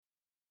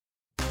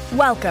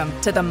Welcome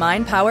to the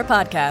Mind Power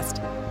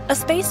Podcast, a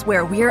space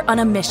where we're on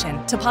a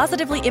mission to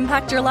positively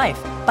impact your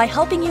life by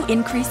helping you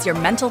increase your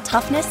mental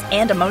toughness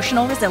and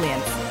emotional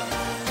resilience.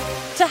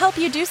 To help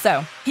you do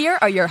so, here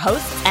are your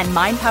hosts and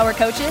Mind Power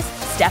coaches,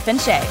 Steph and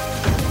Shay.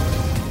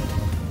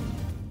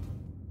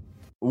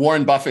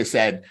 Warren Buffett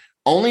said,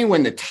 only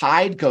when the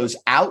tide goes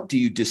out do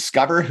you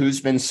discover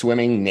who's been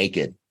swimming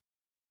naked,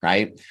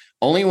 right?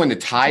 Only when the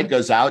tide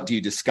goes out do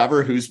you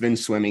discover who's been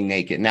swimming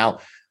naked. Now,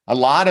 a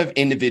lot of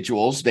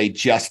individuals, they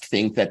just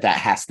think that that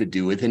has to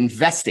do with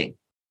investing.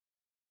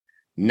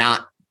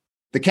 Not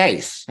the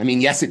case. I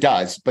mean, yes, it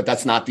does, but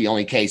that's not the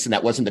only case. And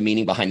that wasn't the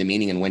meaning behind the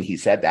meaning and when he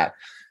said that.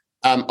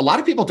 A lot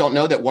of people don't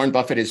know that Warren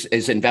Buffett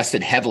is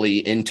invested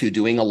heavily into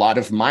doing a lot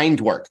of mind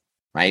work,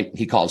 right?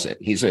 He calls it.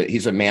 He's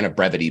a man of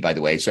brevity, by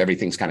the way. So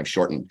everything's kind of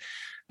shortened.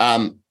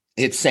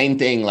 It's same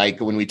thing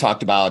like when we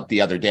talked about the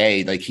other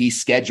day, like he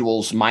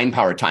schedules mind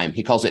power time.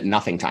 He calls it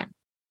nothing time.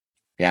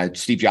 Yeah,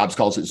 Steve Jobs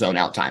calls it zone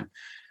out time.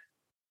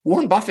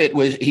 Warren Buffett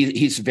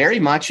he's very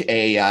much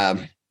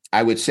I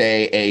would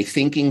say a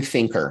thinking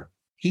thinker.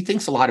 He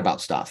thinks a lot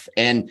about stuff.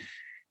 And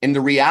the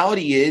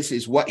reality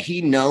is what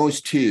he knows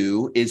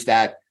too is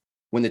that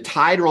when the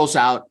tide rolls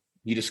out,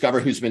 you discover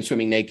who's been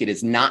swimming naked.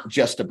 It's not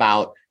just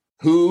about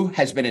who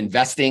has been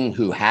investing,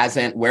 who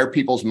hasn't, where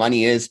people's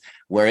money is,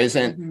 where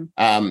isn't,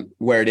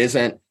 where it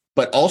isn't,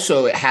 but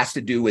also it has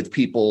to do with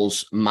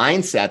people's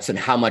mindsets and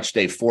how much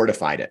they've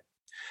fortified it.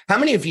 How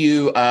many of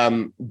you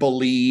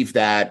believe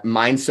that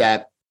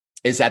mindset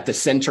is at the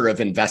center of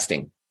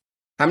investing?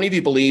 How many of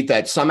you believe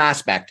that some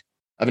aspect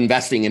of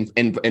investing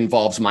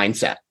involves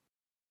mindset?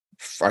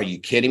 Are you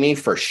kidding me?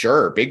 For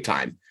sure, big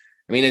time.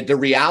 I mean, the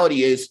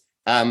reality is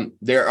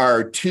there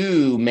are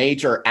two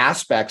major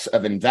aspects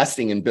of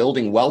investing and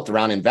building wealth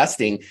around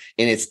investing,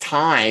 and it's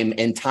time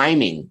and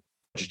timing.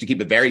 Just to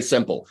keep it very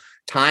simple,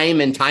 time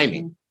and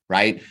timing,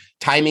 right?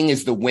 Timing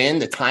is the when,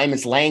 the time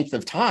is length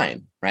of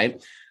time, right?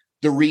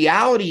 The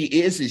reality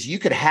is you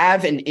could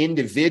have an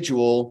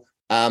individual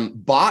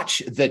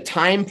botch the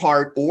time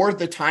part or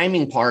the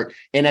timing part.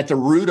 And at the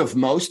root of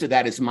most of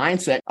that is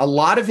mindset. A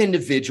lot of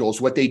individuals,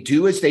 what they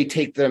do is they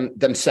take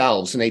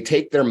themselves and they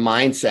take their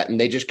mindset and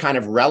they just kind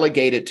of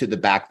relegate it to the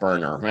back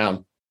burner.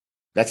 Well,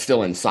 that's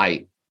still in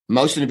sight.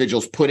 Most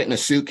individuals put it in a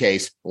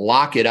suitcase,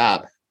 lock it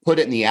up, put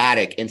it in the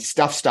attic and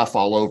stuff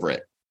all over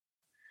it.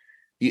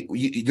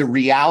 The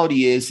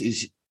reality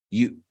is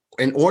you,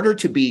 in order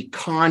to be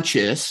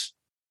conscious,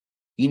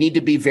 you need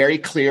to be very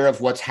clear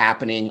of what's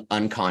happening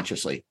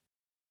unconsciously.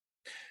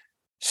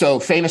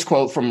 So famous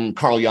quote from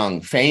Carl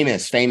Jung,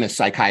 famous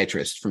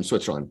psychiatrist from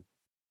Switzerland,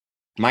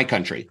 my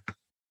country.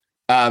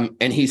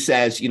 And he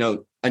says,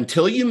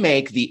 until you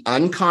make the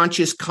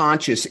unconscious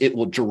conscious, it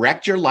will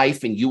direct your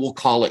life and you will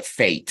call it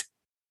fate.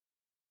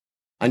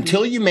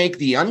 Until you make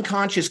the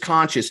unconscious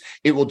conscious,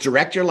 it will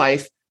direct your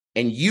life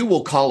and you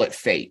will call it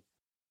fate.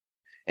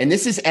 And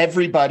this is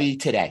everybody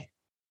today.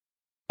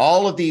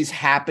 All of these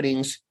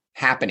happening.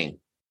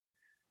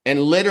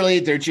 And literally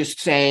they're just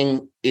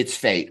saying it's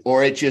fate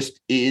or it just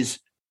is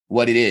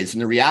what it is.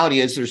 And the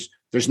reality is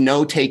there's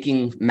no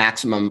taking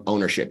maximum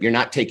ownership. You're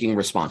not taking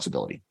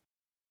responsibility.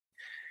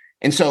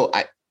 And so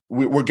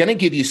we're going to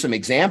give you some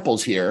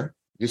examples here.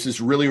 This is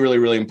really, really,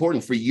 really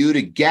important for you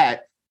to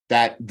get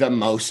that the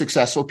most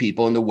successful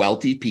people and the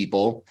wealthy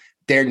people,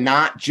 they're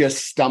not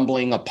just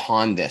stumbling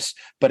upon this,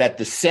 but at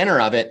the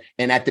center of it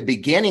and at the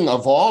beginning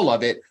of all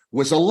of it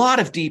was a lot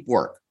of deep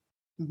work,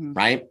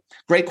 right?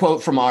 Great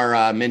quote from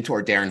our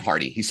mentor, Darren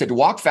Hardy. He said, to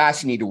walk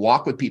fast, you need to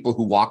walk with people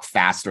who walk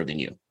faster than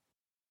you.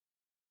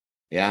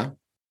 Yeah.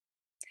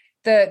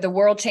 The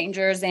world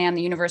changers and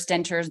the universe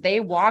denters,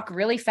 they walk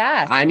really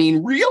fast. I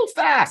mean, real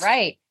fast.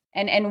 Right.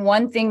 And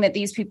one thing that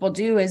these people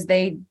do is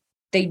they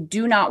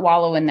do not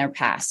wallow in their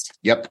past.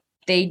 Yep.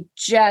 They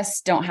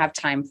just don't have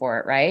time for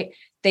it, right?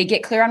 They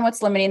get clear on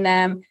what's limiting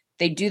them.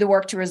 They do the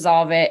work to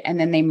resolve it, and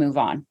then they move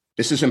on.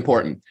 This is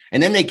important.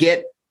 And then they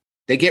get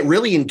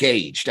really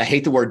engaged. I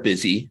hate the word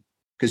busy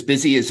because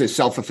busy is a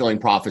self-fulfilling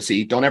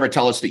prophecy. Don't ever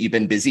tell us that you've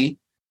been busy,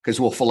 because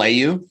we'll fillet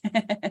you.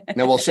 And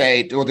then we'll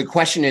say, well, the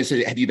question is,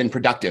 have you been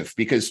productive?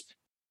 Because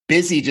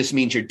busy just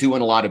means you're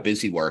doing a lot of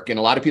busy work. And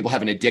a lot of people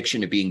have an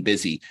addiction to being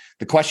busy.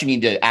 The question you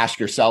need to ask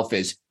yourself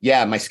is,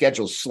 yeah, my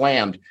schedule's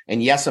slammed.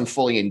 And yes, I'm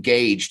fully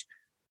engaged.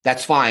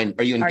 That's fine.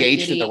 Are you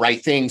engaged in the right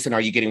things? And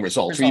are you getting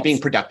results? Are you being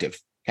productive?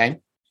 Okay.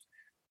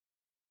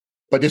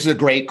 But this is a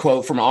great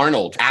quote from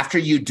Arnold. After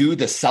you do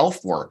the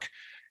self-work,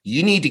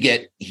 you need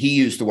to he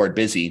used the word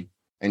busy.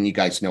 And you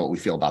guys know what we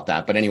feel about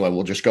that. But anyway,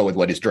 we'll just go with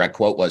what his direct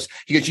quote was.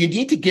 He goes, you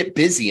need to get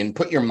busy and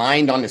put your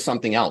mind onto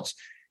something else.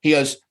 He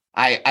goes,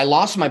 I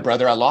lost my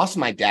brother. I lost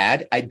my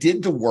dad. I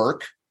did the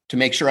work to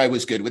make sure I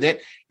was good with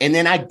it. And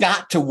then I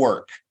got to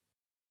work.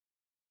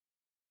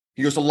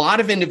 He goes, a lot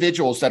of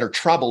individuals that are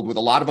troubled with a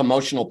lot of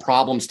emotional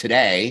problems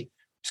today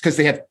is because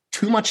they have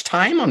too much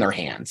time on their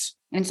hands.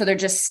 And so they're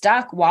just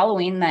stuck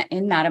wallowing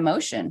in that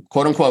emotion.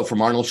 Quote unquote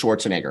from Arnold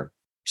Schwarzenegger,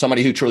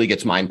 somebody who truly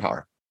gets mind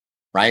power,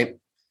 right?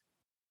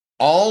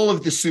 All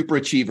of the super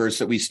achievers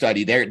that we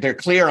study, they're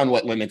clear on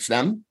what limits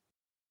them.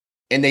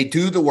 and they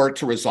do the work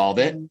to resolve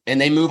it, and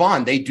they move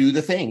on. They do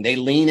the thing. They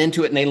lean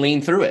into it and they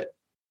lean through it.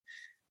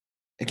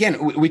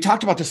 Again, we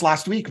talked about this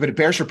last week, but it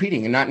bears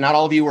repeating, and not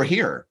all of you were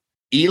here.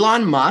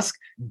 Elon Musk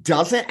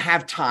doesn't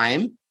have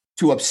time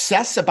to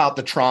obsess about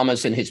the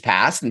traumas in his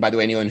past. And by the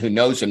way, anyone who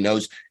knows him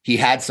knows he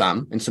had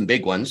some, and some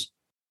big ones.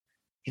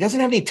 He doesn't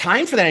have any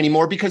time for that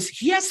anymore because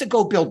he has to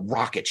go build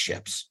rocket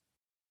ships.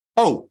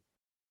 Oh,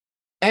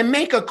 and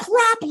make a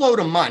crap load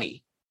of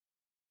money.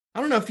 I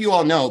don't know if you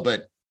all know,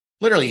 but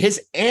literally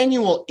his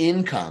annual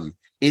income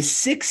is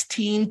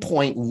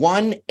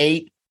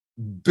 $16.18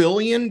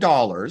 billion.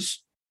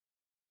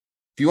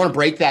 If you want to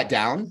break that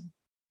down,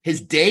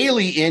 his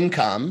daily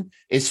income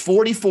is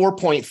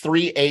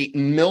 $44.38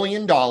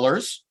 million.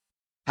 How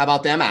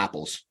about them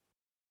apples?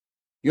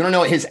 You don't know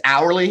what his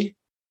hourly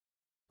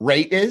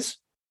rate is?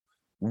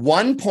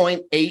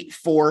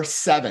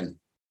 1.847.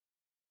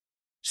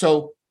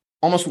 So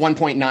almost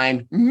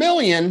 1.9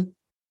 million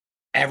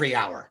every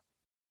hour.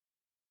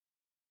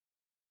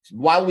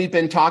 While we've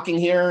been talking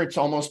here, it's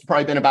almost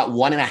probably been about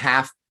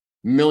 $1.5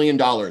 million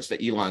that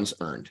Elon's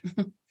earned.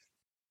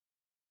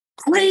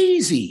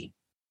 Crazy.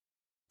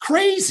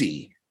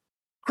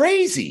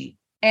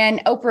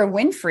 And Oprah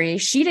Winfrey,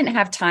 she didn't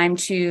have time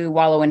to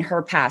wallow in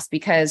her past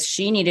because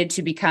she needed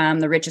to become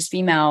the richest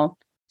female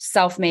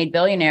self-made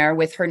billionaire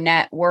with her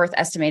net worth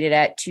estimated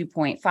at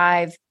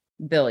 $2.5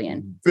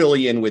 billion.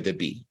 Billion with a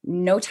B.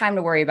 No time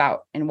to worry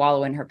about and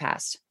wallow in her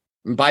past.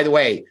 And by the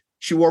way,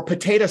 she wore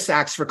potato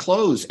sacks for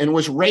clothes and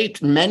was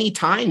raped many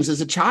times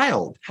as a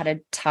child. Had a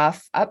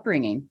tough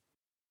upbringing.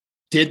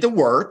 Did the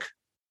work,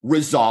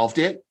 resolved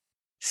it,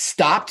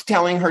 stopped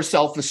telling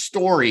herself a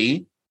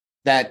story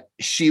that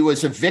she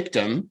was a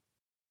victim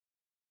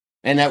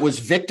and that was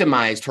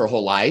victimized her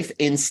whole life.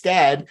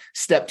 Instead,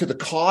 stepped to the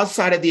cause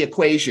side of the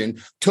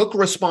equation, took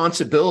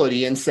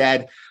responsibility and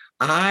said,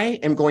 I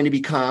am going to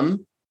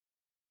become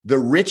the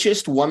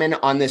richest woman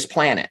on this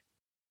planet.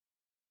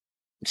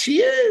 She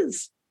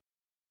is.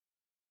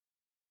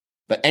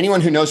 But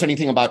anyone who knows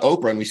anything about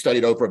Oprah, and we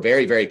studied Oprah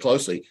very, very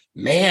closely,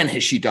 man,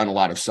 has she done a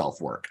lot of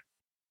self-work.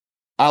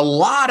 A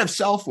lot of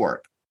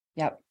self-work.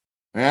 Yep.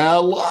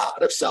 A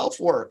lot of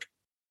self-work,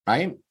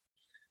 right?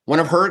 One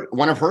of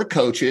her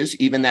coaches,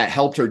 even that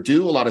helped her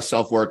do a lot of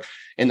self-work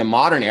in the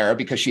modern era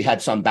because she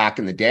had some back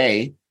in the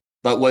day,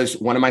 but was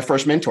one of my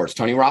first mentors,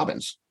 Tony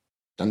Robbins.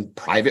 Done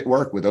private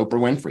work with Oprah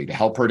Winfrey to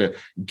help her to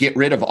get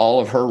rid of all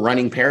of her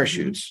running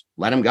parachutes,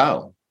 let them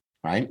go,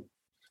 right?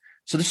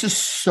 So this is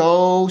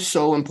so,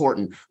 so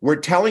important. We're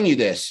telling you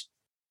this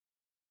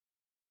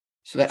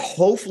so that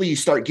hopefully you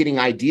start getting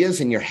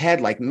ideas in your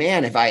head like,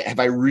 man, have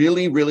I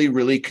really, really,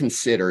 really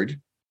considered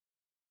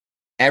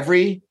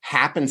every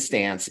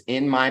happenstance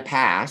in my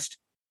past,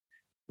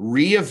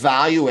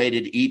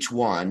 reevaluated each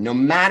one, no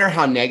matter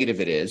how negative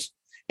it is,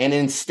 and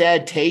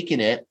instead taken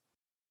it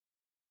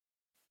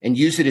and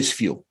use it as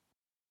fuel.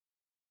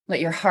 Let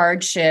your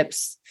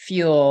hardships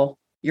fuel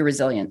your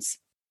resilience.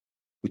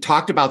 We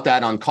talked about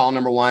that on call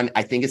number 1.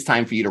 I think it's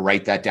time for you to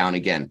write that down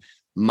again.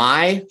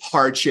 My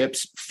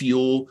hardships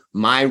fuel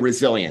my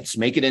resilience.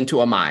 Make it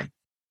into a my.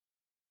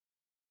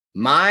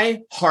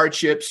 My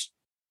hardships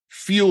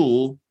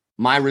fuel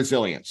my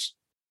resilience.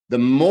 The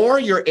more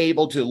you're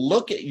able to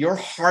look at your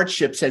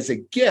hardships as a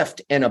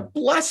gift and a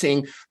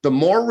blessing, the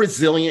more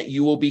resilient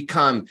you will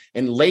become.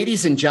 And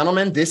ladies and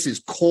gentlemen, this is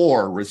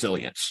core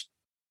resilience.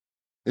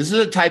 This is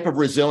a type of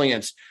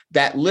resilience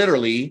that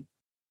literally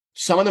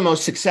some of the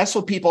most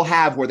successful people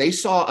have, where they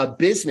saw a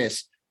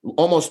business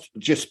almost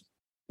just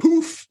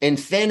poof in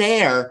thin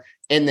air,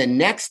 and the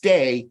next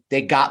day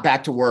they got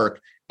back to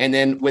work. And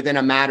then within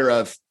a matter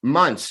of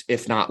months,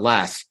 if not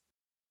less,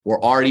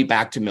 we're already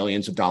back to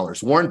millions of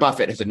dollars. Warren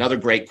Buffett has another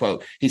great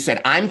quote. He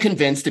said, I'm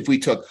convinced if we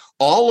took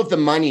all of the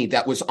money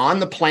that was on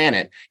the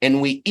planet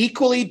and we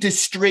equally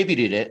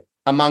distributed it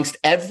amongst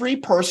every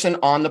person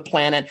on the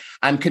planet,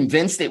 I'm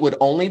convinced it would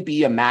only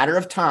be a matter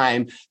of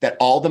time that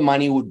all the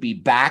money would be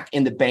back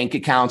in the bank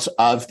accounts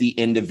of the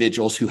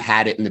individuals who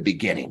had it in the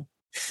beginning.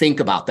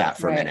 Think about that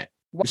for a minute.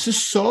 This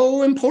is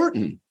so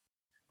important.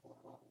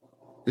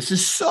 This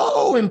is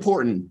so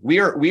important.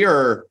 We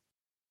are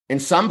in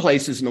some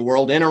places in the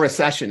world in a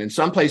recession, in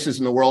some places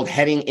in the world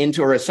heading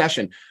into a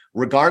recession.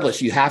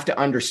 Regardless, you have to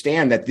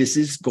understand that this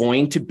is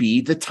going to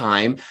be the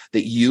time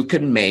that you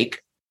can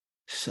make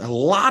a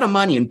lot of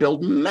money and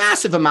build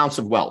massive amounts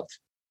of wealth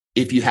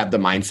if you have the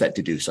mindset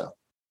to do so.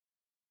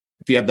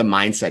 If you have the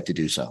mindset to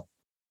do so.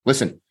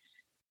 Listen,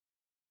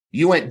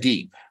 you went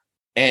deep,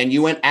 and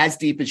you went as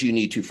deep as you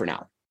need to for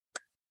now.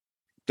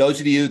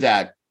 Those of you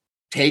that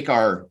take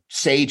our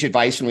sage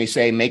advice when we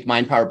say make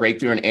Mind Power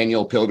Breakthrough an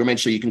annual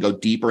pilgrimage so you can go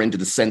deeper into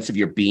the sense of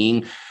your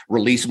being,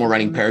 release more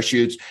running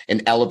parachutes,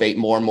 and elevate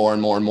more and more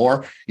and more and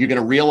more, you're going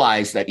to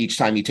realize that each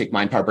time you take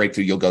Mind Power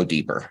Breakthrough, you'll go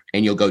deeper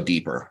and you'll go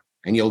deeper.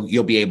 And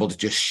you'll be able to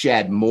just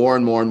shed more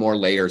and more and more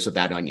layers of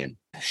that onion.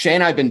 Shay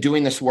and I have been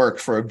doing this work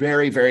for a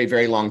very, very,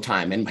 very long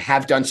time and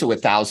have done so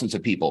with thousands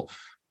of people.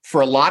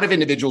 For a lot of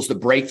individuals, the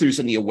breakthroughs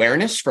in the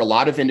awareness, for a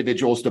lot of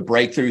individuals, the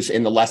breakthroughs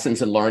in the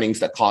lessons and learnings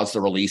that cause the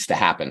release to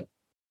happen.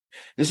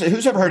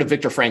 Who's ever heard of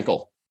Viktor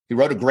Frankl? He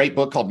wrote a great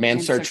book called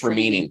Man's Search for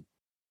Meaning.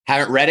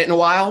 Haven't read it in a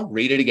while?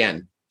 Read it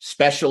again,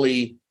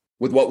 especially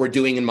with what we're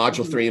doing in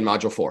Module 3 and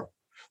Module 4.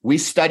 We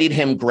studied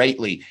him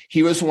greatly.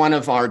 He was one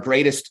of our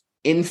greatest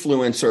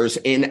influencers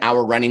in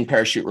our running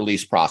parachute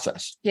release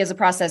process. He has a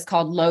process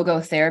called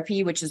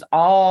logotherapy, which is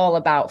all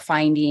about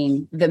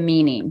finding the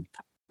meaning,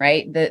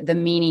 right? The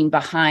meaning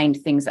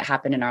behind things that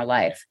happen in our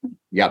life.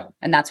 Yep.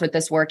 And that's what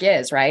this work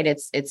is, right?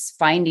 It's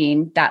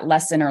finding that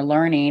lesson or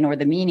learning or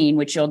the meaning,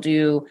 which you'll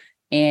do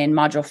in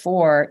Module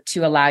 4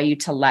 to allow you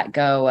to let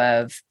go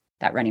of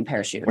that running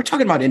parachute. We're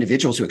talking about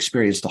individuals who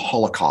experienced the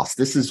Holocaust.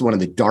 This is one of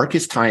the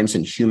darkest times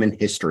in human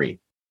history.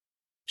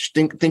 Just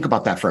think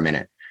about that for a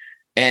minute.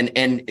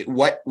 And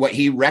what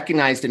he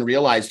recognized and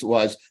realized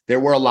was there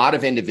were a lot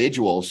of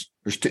individuals.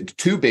 There's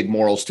two big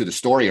morals to the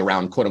story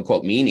around quote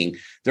unquote meaning.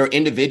 There are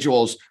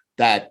individuals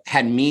that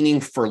had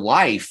meaning for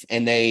life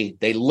and they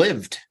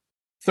lived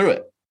through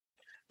it.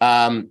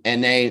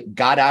 And they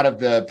got out of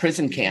the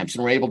prison camps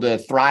and were able to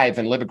thrive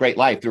and live a great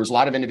life. There was a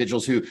lot of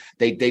individuals who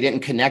they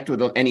didn't connect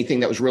with anything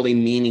that was really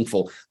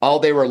meaningful. All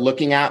they were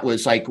looking at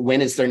was like,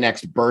 when is their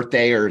next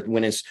birthday or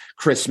when is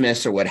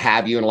Christmas or what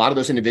have you. And a lot of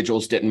those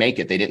individuals didn't make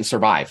it. They didn't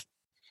survive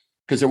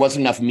because there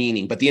wasn't enough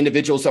meaning. But the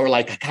individuals that were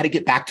like, I got to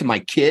get back to my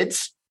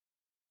kids.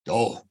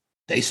 Oh,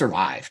 they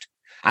survived.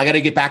 I got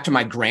to get back to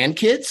my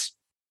grandkids.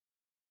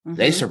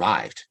 They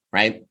survived,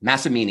 right?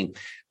 Massive meaning.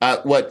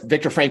 What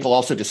Viktor Frankl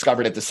also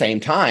discovered at the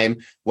same time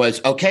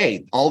was,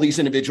 okay, all these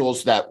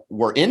individuals that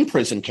were in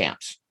prison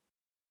camps,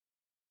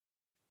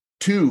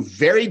 two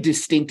very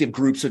distinctive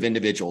groups of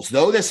individuals.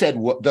 Those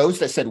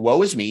that said,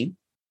 woe is me.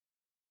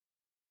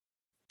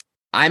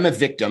 I'm a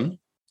victim.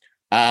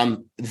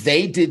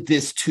 They did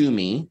this to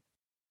me.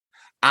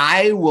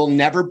 I will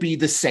never be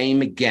the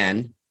same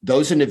again.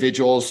 Those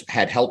individuals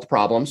had health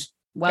problems,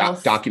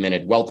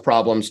 documented wealth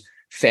problems,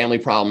 family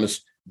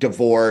problems,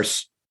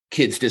 divorce,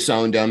 kids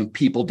disowned them,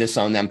 people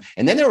disowned them.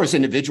 And then there was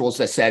individuals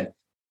that said,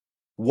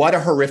 what a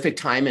horrific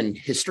time in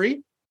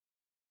history.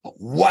 But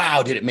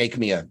wow, did it make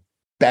me a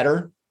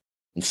better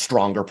and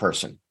stronger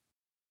person.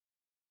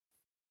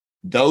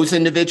 Those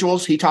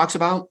individuals he talks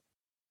about,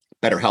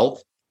 better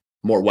health,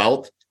 more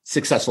wealth,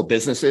 successful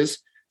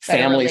businesses,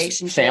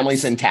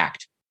 families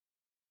intact.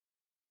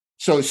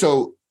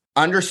 So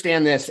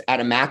understand this at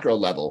a macro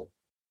level.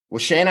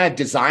 What Shay and I have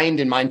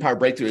designed in Mind Power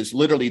Breakthrough is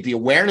literally the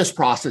awareness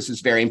process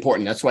is very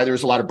important. That's why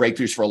there's a lot of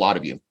breakthroughs for a lot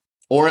of you,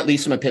 or at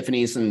least some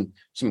epiphanies and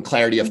some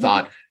clarity of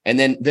thought. And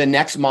then the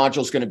next module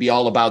is going to be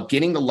all about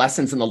getting the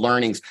lessons and the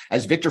learnings,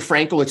 as Viktor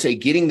Frankl would say,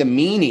 getting the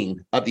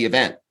meaning of the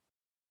event,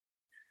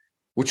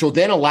 which will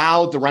then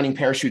allow the running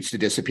parachutes to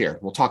disappear.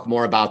 We'll talk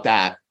more about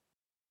that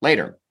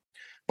later.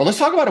 But let's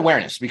talk about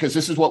awareness, because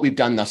this is what we've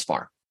done thus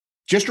far.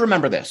 Just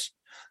remember this.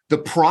 The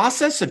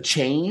process of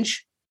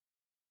change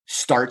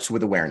starts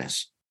with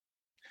awareness.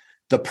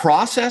 The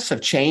process of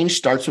change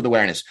starts with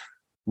awareness.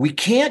 We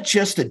can't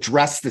just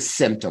address the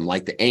symptom,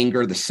 like the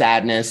anger, the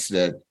sadness,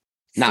 the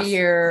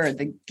fear,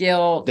 the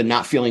guilt, the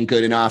not feeling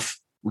good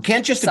enough. We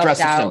can't just address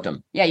the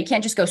symptom. Yeah, you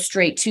can't just go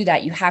straight to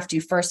that. You have to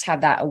first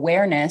have that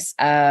awareness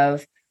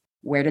of,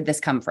 where did this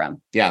come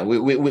from? Yeah,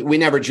 we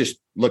never just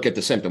look at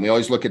the symptom. We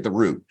always look at the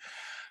root.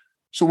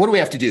 So what do we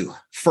have to do?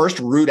 First,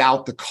 root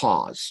out the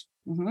cause.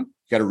 You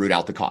got to root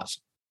out the cause.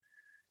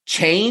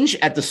 Change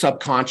at the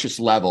subconscious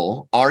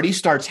level already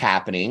starts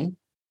happening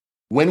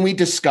when we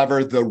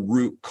discover the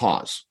root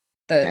cause.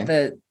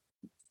 The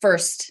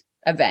first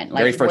event,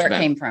 like where it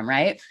came from,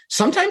 right?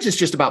 Sometimes it's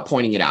just about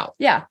pointing it out.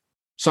 Yeah.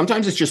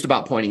 Sometimes it's just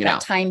about pointing it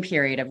out. Time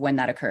period of when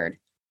that occurred.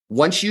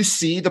 Once you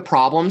see the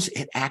problems,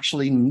 it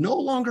actually no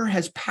longer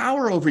has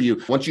power over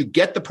you. Once you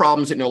get the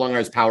problems, it no longer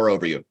has power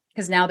over you.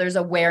 Because now there's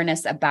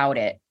awareness about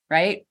it,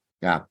 right?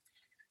 Yeah.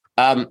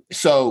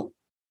 So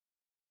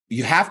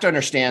you have to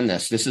understand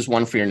this. This is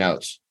one for your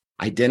notes.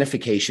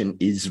 Identification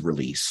is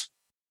release.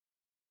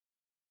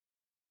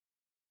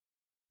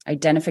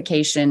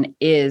 Identification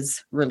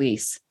is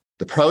release.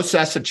 The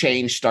process of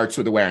change starts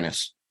with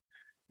awareness.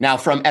 Now,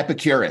 from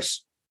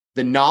Epicurus,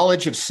 the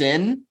knowledge of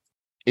sin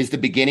is the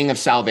beginning of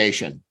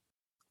salvation.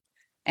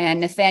 And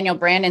Nathaniel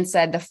Branden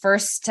said the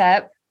first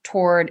step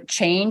toward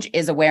change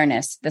is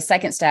awareness. The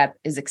second step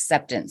is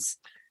acceptance.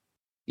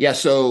 Yeah,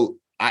 so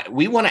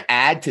we want to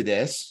add to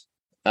this.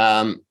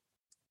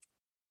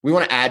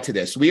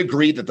 We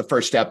agree that the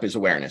first step is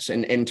awareness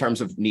in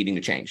terms of needing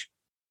to change.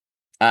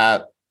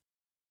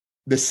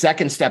 The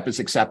second step is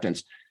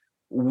acceptance.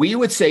 We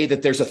would say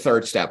that there's a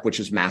third step, which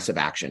is massive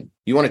action.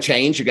 You want to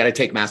change, you got to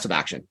take massive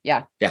action.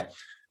 Yeah.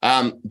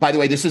 By the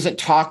way, this isn't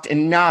talked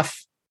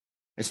enough.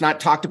 It's not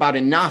talked about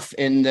enough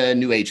in the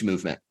New Age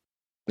movement.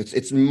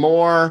 It's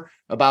more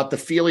about the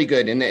feely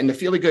good, and the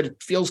feely good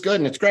feels good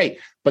and it's great,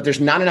 but there's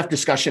not enough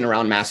discussion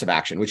around massive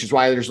action, which is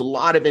why there's a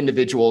lot of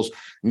individuals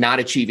not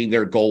achieving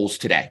their goals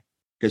today,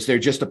 because they're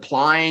just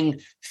applying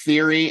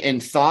theory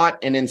and thought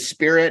and in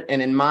spirit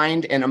and in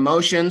mind and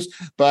emotions,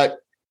 but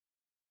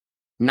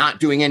not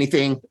doing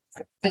anything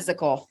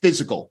physical.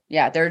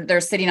 Yeah.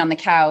 They're sitting on the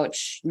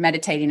couch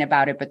meditating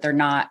about it, but they're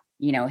not,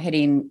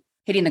 hitting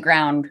the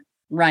ground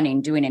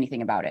running, doing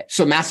anything about it.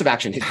 So massive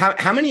action.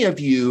 How many of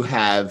you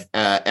have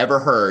ever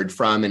heard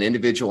from an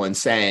individual and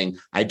saying,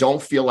 I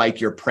don't feel like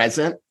you're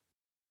present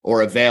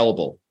or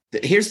available?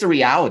 Here's the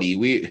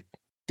reality.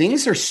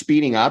 Things are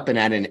speeding up and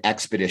at an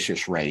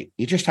expeditious rate.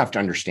 You just have to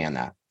understand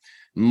that.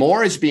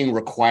 More is being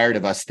required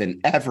of us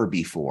than ever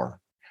before.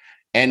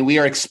 And we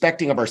are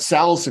expecting of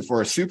ourselves, if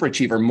we're a super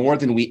achiever, more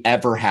than we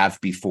ever have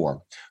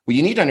before. Well,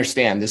 you need to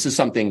understand, this is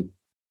something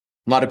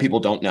a lot of people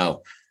don't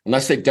know,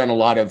 unless they've done a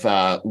lot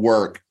of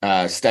work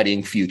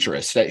studying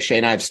futurists. Shay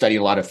and I have studied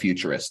a lot of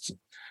futurists,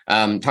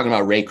 talking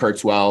about Ray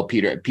Kurzweil,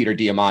 Peter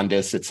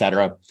Diamandis, et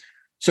cetera.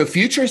 So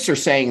futurists are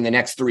saying in the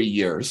next 3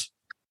 years,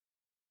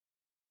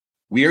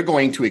 we are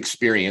going to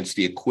experience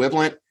the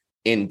equivalent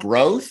in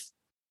growth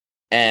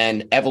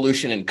and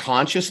evolution in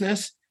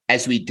consciousness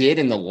as we did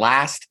in the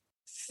last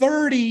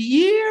 30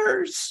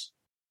 years.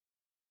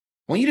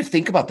 I want you to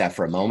think about that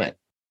for a moment.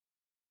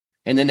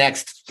 In the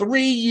next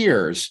 3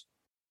 years,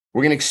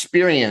 we're going to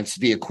experience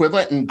the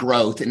equivalent in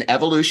growth and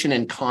evolution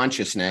in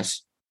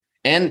consciousness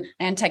and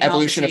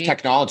evolution of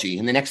technology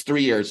in the next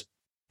 3 years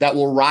that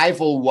will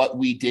rival what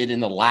we did in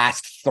the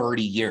last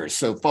 30 years.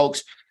 So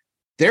folks,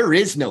 there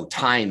is no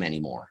time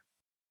anymore.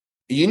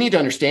 You need to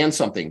understand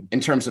something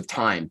in terms of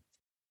time.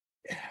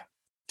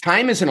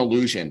 Time is an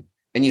illusion,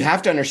 and you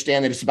have to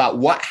understand that it's about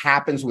what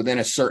happens within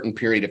a certain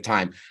period of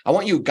time. I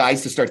want you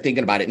guys to start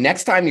thinking about it.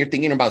 Next time you're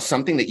thinking about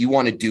something that you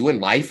want to do in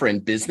life or in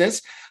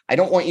business, I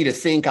don't want you to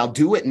think, I'll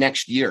do it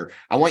next year.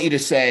 I want you to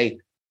say,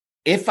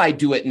 if I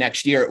do it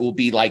next year, it will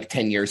be like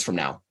 10 years from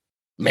now.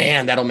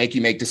 Man, that'll make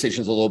you make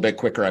decisions a little bit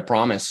quicker. I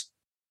promise.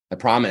 I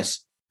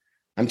promise.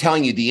 I'm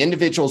telling you, the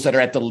individuals that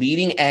are at the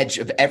leading edge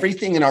of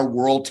everything in our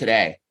world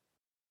today,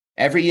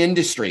 every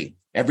industry,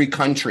 every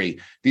country,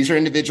 these are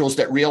individuals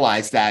that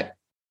realize that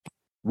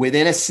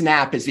within a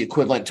snap is the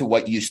equivalent to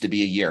what used to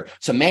be a year.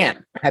 So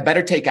man, I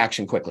better take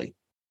action quickly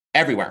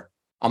everywhere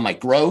on my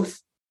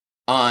growth,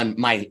 on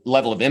my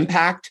level of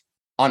impact,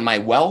 on my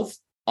wealth,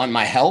 on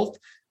my health.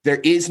 There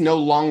is no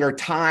longer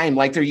time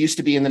like there used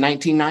to be in the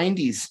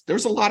 1990s. There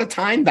was a lot of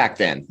time back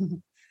then.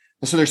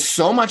 And so there's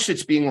so much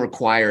that's being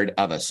required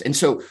of us. And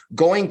so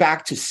going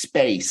back to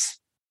space,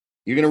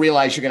 you're going to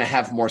realize you're going to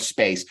have more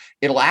space.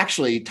 It'll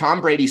actually,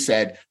 Tom Brady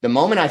said, the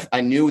moment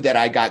I knew that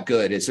I got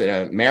good as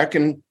an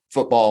American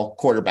football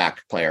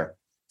player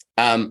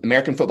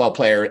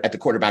at the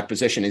quarterback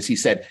position is he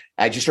said,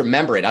 I just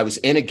remember it. I was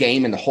in a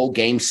game and the whole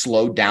game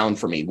slowed down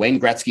for me.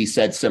 Wayne Gretzky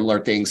said similar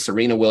things.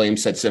 Serena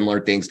Williams said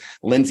similar things.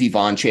 Lindsey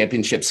Vonn,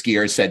 championship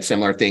skier, said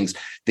similar things.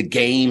 The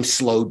game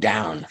slowed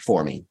down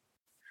for me.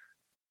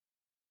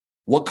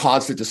 What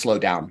caused it to slow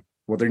down?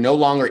 Well, they're no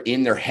longer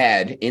in their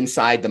head,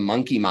 inside the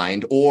monkey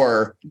mind,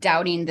 or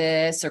doubting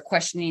this or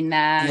questioning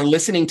that. They're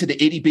listening to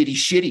the itty bitty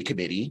shitty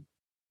committee,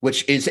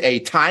 which is a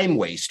time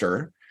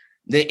waster.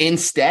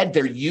 Instead,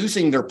 they're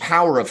using their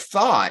power of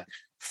thought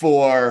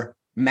for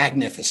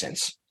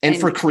magnificence and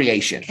for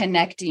creation.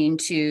 Connecting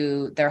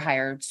to their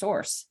higher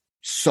source.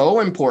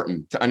 So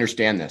important to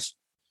understand this.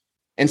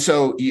 And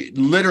so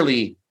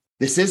literally,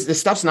 this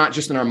stuff's not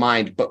just in our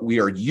mind, but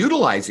we are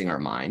utilizing our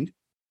mind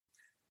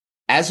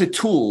as a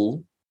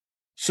tool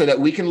so that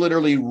we can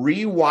literally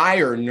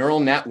rewire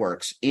neural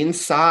networks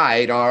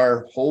inside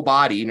our whole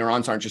body.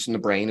 Neurons aren't just in the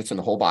brain, it's in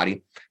the whole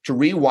body, to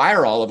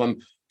rewire all of them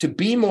to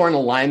be more in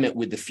alignment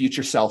with the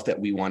future self that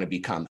we want to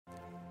become.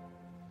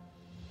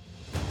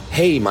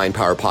 Hey, Mind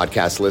Power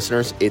Podcast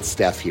listeners, it's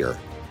Steph here.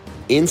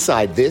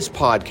 Inside this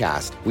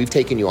podcast, we've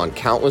taken you on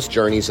countless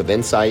journeys of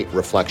insight,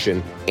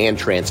 reflection, and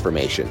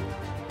transformation.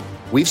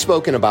 We've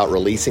spoken about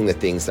releasing the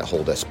things that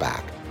hold us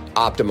back,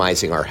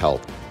 optimizing our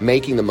health,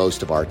 making the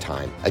most of our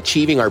time,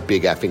 achieving our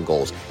big effing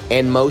goals,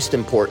 and most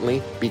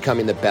importantly,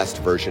 becoming the best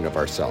version of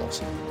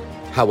ourselves.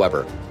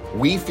 However,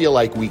 we feel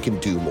like we can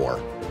do more.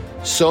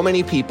 So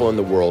many people in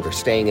the world are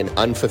staying in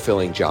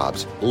unfulfilling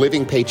jobs,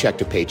 living paycheck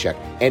to paycheck,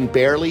 and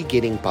barely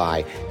getting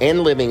by,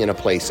 and living in a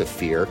place of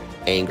fear,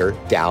 anger,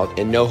 doubt,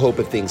 and no hope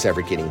of things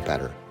ever getting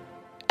better.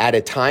 At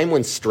a time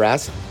when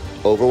stress,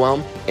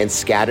 overwhelm, and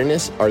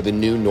scatteredness are the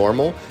new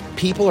normal,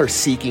 people are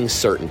seeking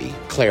certainty,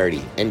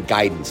 clarity, and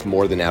guidance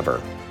more than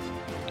ever.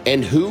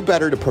 And who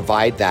better to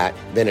provide that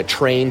than a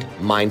trained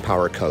Mind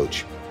Power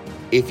coach?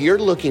 If you're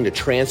looking to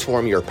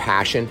transform your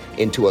passion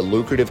into a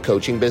lucrative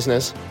coaching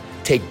business,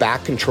 take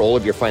back control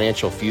of your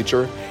financial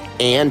future,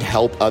 and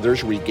help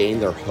others regain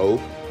their hope,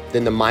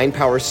 then the Mind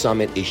Power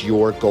Summit is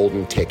your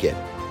golden ticket.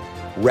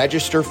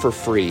 Register for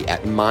free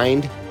at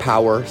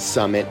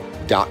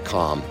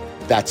mindpowersummit.com.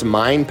 That's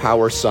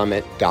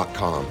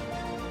mindpowersummit.com.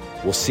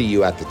 We'll see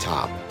you at the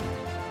top.